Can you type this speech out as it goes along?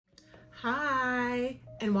Hi,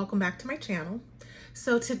 and welcome back to my channel.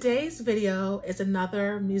 So today's video is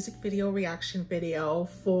another music video reaction video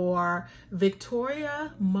for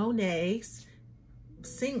Victoria Monet's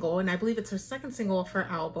single, and I believe it's her second single of her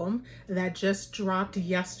album that just dropped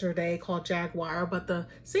yesterday called Jaguar, but the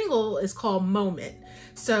single is called Moment.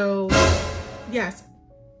 So yes,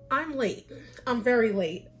 I'm late. I'm very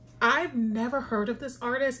late. I've never heard of this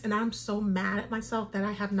artist, and I'm so mad at myself that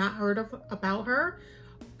I have not heard about her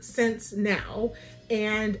since now.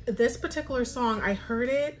 And this particular song, I heard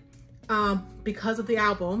it because of the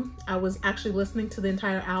album. I was actually listening to the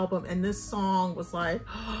entire album, and this song was like,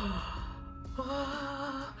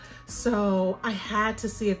 so I had to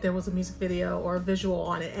see if there was a music video or a visual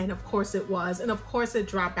on it, and of course it was, and of course it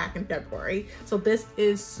dropped back in February. So this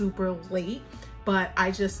is super late, but I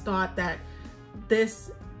just thought that this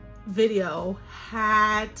video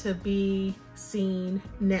had to be seen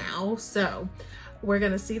now. So we're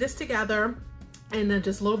gonna see this together, and then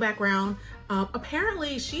just a little background.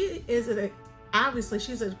 Apparently she is obviously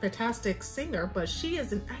she's a fantastic singer, but she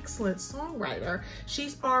is an excellent songwriter.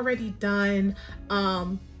 She's already done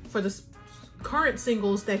for the current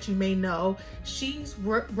singles that you may know, she's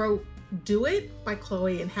wrote Do It by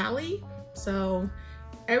Chloe and Halle, so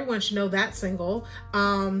everyone should know that single.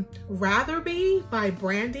 Rather Be by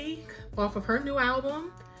Brandy off of her new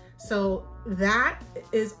album, so that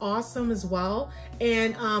is awesome as well.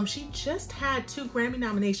 And she just had 2 Grammy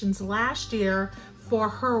nominations last year for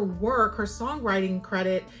her work, her songwriting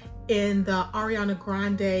credit in the Ariana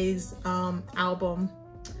Grande's album.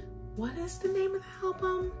 What is the name of the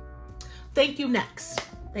album? Thank You Next.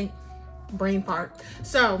 Brain fart.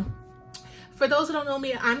 So for those who don't know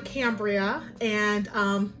me, I'm Cambria, and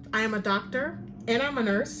I am a doctor and I'm a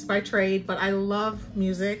nurse by trade, but I love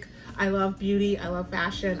music. I love beauty, I love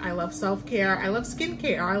fashion, I love self-care, I love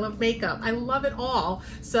skincare, I love makeup, I love it all.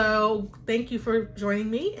 So thank you for joining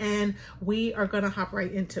me, and we are gonna hop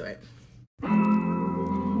right into it.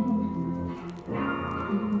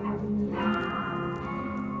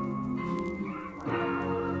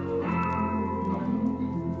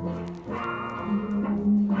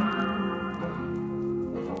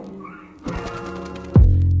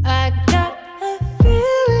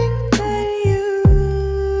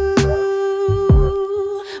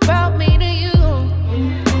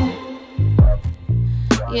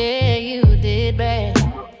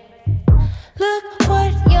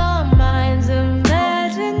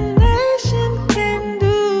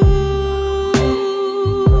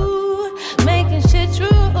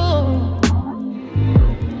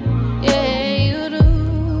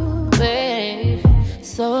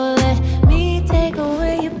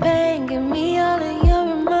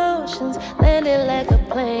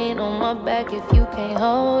 If you can't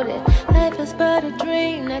hold it, life is but a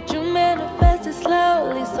dream that you manifested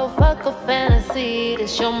slowly. So fuck a fantasy,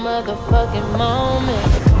 this your motherfucking moment.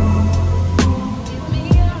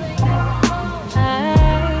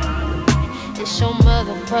 It's your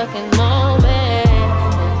motherfucking moment.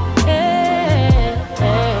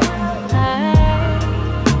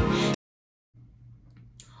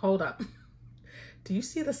 Hold up. Do you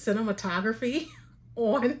see the cinematography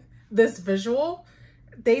on this visual?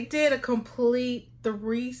 They did a complete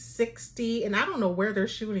 360, and I don't know where they're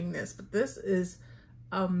shooting this, but this is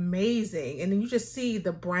amazing. And then you just see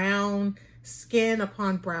the brown skin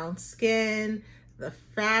upon brown skin, the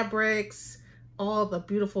fabrics, all the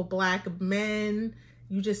beautiful black men.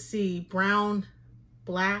 You just see brown,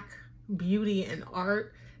 black beauty and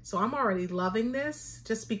art. So I'm already loving this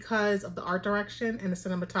just because of the art direction and the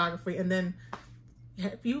cinematography. And then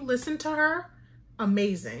if you listen to her,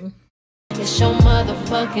 amazing. It's your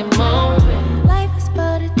motherfucking moment. Life is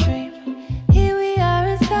but a dream. Here we are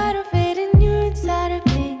inside of it, and you're inside of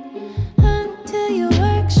me. Until you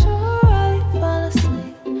work, sure, while you fall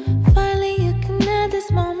asleep. Finally, you can add this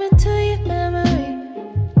moment to your memory.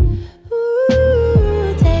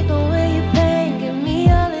 Ooh, take away your pain, give me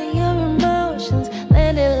all of your emotions.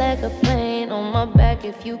 Land it like a plane on my back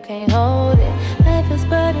if you can't hold it. Life is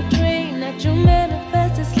but a dream that you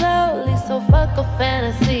manifested slowly. So fuck a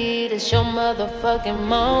fantasy, this your motherfucking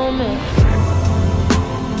moment.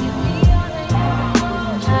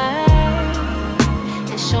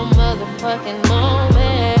 It's your motherfucking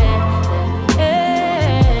moment.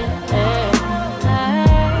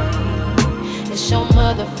 It's your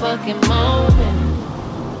motherfucking moment.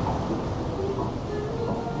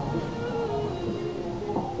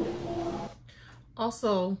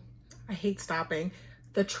 Also, I hate stopping.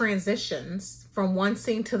 The transitions from one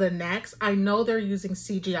scene to the next. I know they're using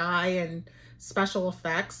CGI and special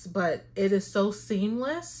effects, but it is so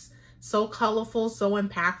seamless, so colorful, so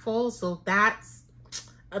impactful. So that's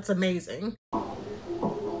That's amazing.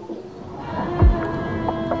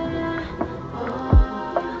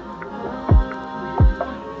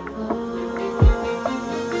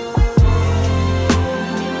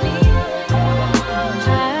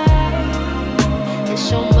 It's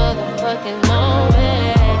your motherfucking moment.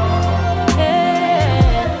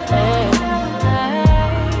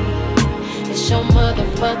 It's your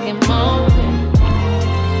motherfucking moment.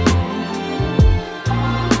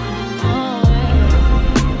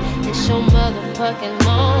 It's your motherfucking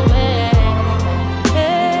moment.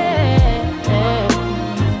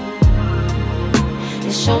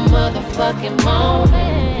 It's your motherfucking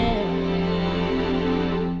moment.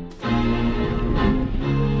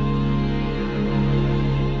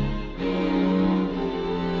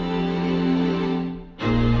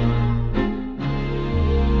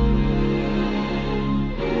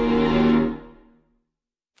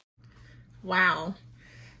 Wow.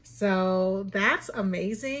 So that's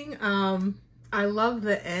amazing. I love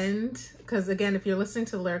the end because, again, if you're listening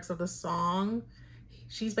to the lyrics of the song,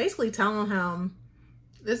 she's basically telling him,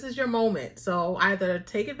 this is your moment. So either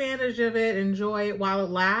take advantage of it, enjoy it while it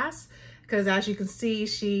lasts, because as you can see,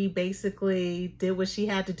 she basically did what she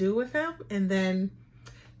had to do with him, and then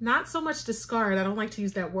not so much discard, I don't like to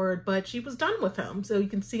use that word, but she was done with him. So you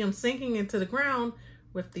can see him sinking into the ground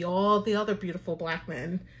with all the other beautiful black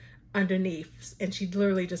men underneath, and she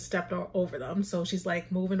literally just stepped over them. So she's like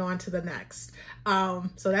moving on to the next.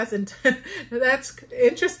 So that's that's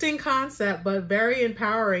interesting concept, but very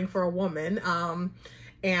empowering for a woman.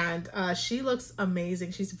 And she looks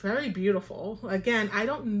amazing. She's very beautiful. Again, I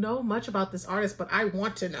don't know much about this artist, but I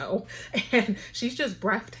want to know. And she's just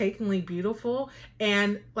breathtakingly beautiful.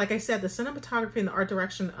 And like I said, the cinematography and the art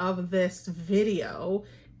direction of this video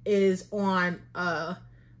is on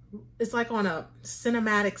it's like on a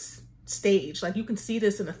cinematic stage. Like you can see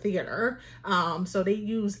this in a theater. So they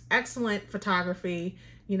use excellent photography,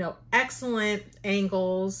 you know, excellent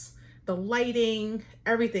angles, the lighting,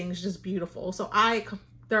 everything's just beautiful. So I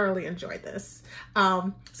thoroughly enjoyed this.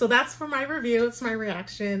 So that's for my review. It's my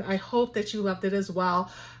reaction. I hope that you loved it as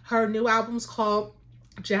well. Her new album's called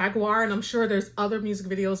Jaguar, and I'm sure there's other music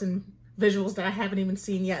videos and visuals that I haven't even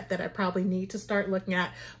seen yet that I probably need to start looking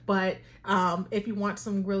at. But if you want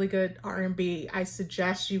some really good R&B, I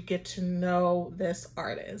suggest you get to know this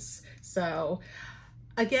artist. So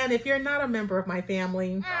again, if you're not a member of my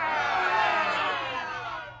family,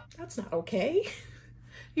 that's not okay.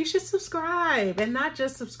 You should subscribe, and not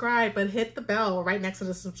just subscribe, but hit the bell right next to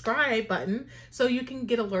the subscribe button so you can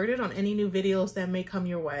get alerted on any new videos that may come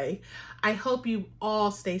your way. I hope you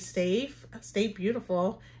all stay safe, stay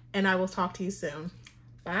beautiful, and I will talk to you soon.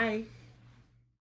 Bye.